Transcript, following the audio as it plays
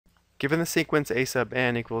Given the sequence a sub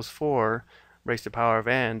n equals 4 raised to the power of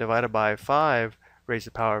n divided by 5 raised to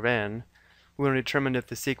the power of n, we want to determine if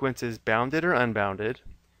the sequence is bounded or unbounded,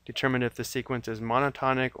 determine if the sequence is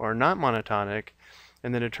monotonic or not monotonic,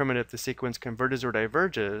 and then determine if the sequence converges or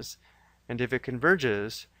diverges, and if it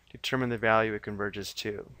converges, determine the value it converges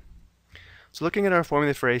to. So looking at our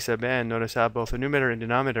formula for a sub n, notice how both the numerator and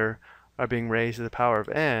denominator are being raised to the power of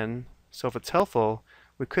n. So if it's helpful,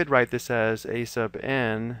 we could write this as a sub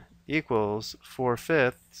n equals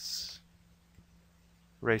 4/5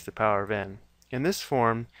 raised to the power of n. In this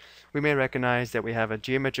form, we may recognize that we have a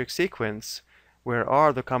geometric sequence where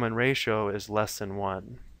r, the common ratio, is less than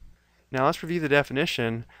 1. Now let's review the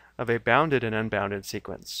definition of a bounded and unbounded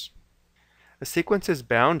sequence. A sequence is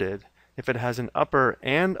bounded if it has an upper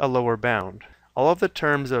and a lower bound. All of the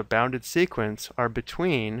terms of a bounded sequence are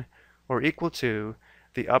between or equal to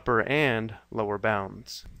the upper and lower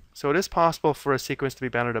bounds. So it is possible for a sequence to be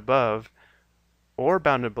bounded above or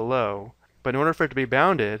bounded below, but in order for it to be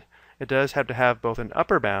bounded, it does have to have both an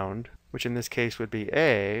upper bound, which in this case would be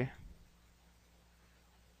A,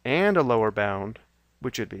 and a lower bound,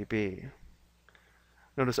 which would be B.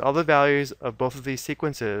 Notice all the values of both of these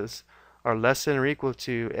sequences are less than or equal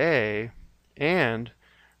to A and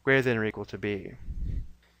greater than or equal to B.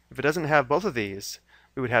 If it doesn't have both of these,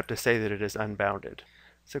 we would have to say that it is unbounded.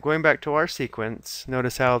 So going back to our sequence,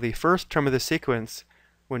 notice how the first term of the sequence,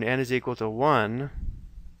 when n is equal to 1,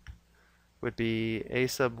 would be a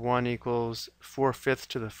sub 1 equals 4/5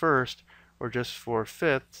 to the first, or just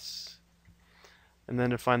 4/5. And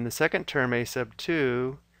then to find the second term, a sub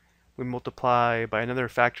 2, we multiply by another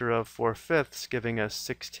factor of 4/5, giving us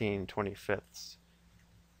 16/25.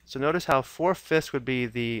 So notice how 4/5 would be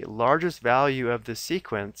the largest value of the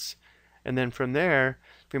sequence, and then from there,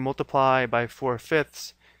 if we multiply by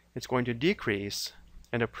 4/5, it's going to decrease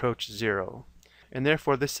and approach 0. And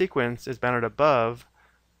therefore, this sequence is bounded above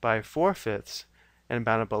by 4/5 and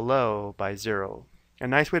bounded below by 0. A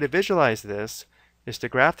nice way to visualize this is to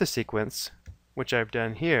graph the sequence, which I've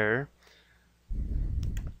done here.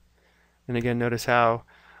 And again, notice how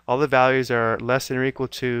all the values are less than or equal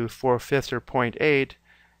to 4/5 or 0.8,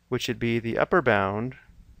 which would be the upper bound.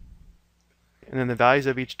 And then the values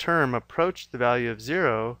of each term approach the value of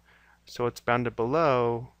 0, so it's bounded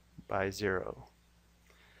below by 0.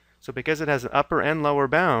 So because it has an upper and lower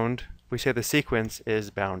bound, we say the sequence is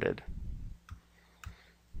bounded.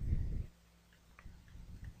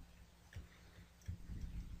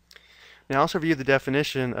 Now let's review the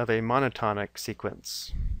definition of a monotonic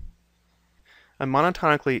sequence. A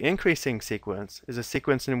monotonically increasing sequence is a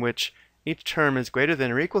sequence in which each term is greater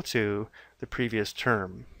than or equal to the previous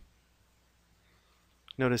term.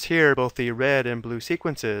 Notice here both the red and blue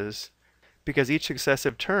sequences, because each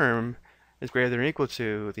successive term is greater than or equal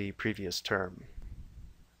to the previous term.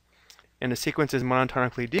 And a sequence is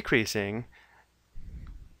monotonically decreasing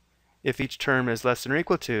if each term is less than or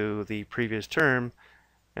equal to the previous term,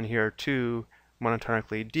 and here are two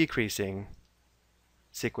monotonically decreasing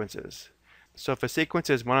sequences. So if a sequence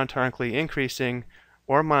is monotonically increasing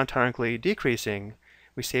or monotonically decreasing,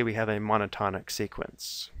 we say we have a monotonic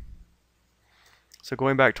sequence. So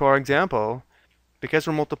going back to our example, because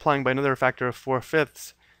we're multiplying by another factor of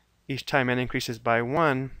 4/5 each time n increases by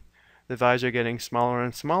 1, the values are getting smaller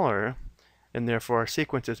and smaller, and therefore our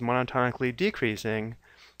sequence is monotonically decreasing,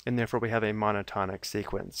 and therefore we have a monotonic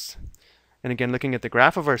sequence. And again, looking at the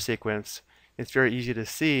graph of our sequence, it's very easy to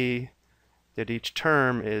see that each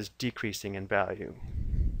term is decreasing in value.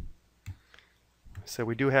 So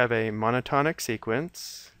we do have a monotonic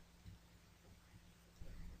sequence.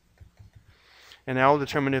 And now we'll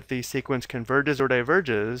determine if the sequence converges or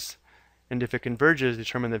diverges, and if it converges,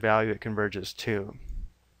 determine the value it converges to.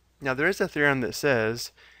 Now there is a theorem that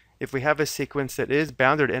says if we have a sequence that is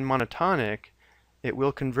bounded and monotonic, it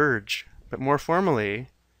will converge. But more formally,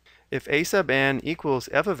 if a sub n equals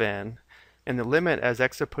f of n, and the limit as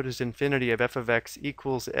x approaches infinity of f of x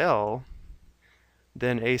equals L,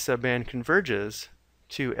 then a sub n converges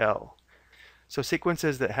to L. So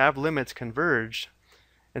sequences that have limits converge,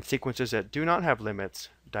 and sequences that do not have limits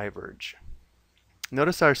diverge.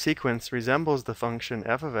 Notice our sequence resembles the function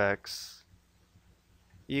f of x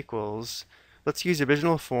equals, let's use the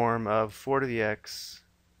original form of 4 to the x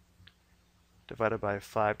divided by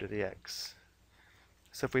 5 to the x.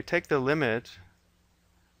 So if we take the limit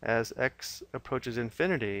as x approaches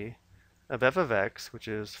infinity of f of x, which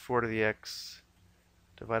is 4 to the x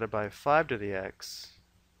divided by 5 to the x,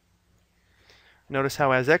 notice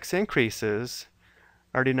how as x increases,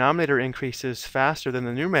 our denominator increases faster than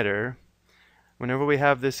the numerator. Whenever we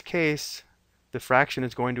have this case, the fraction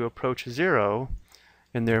is going to approach 0,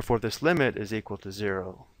 and therefore this limit is equal to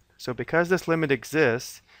 0. So because this limit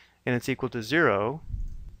exists and it's equal to 0,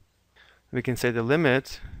 we can say the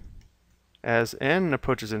limit as n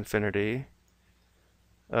approaches infinity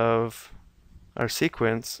of our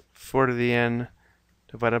sequence 4 to the n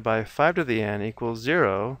divided by 5 to the n equals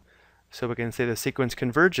 0. So we can say the sequence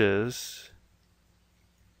converges,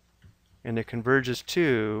 and it converges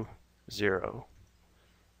to 0.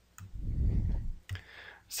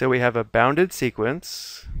 So we have a bounded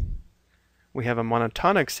sequence, we have a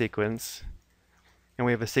monotonic sequence, and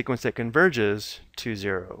we have a sequence that converges to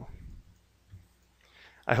 0.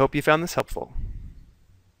 I hope you found this helpful.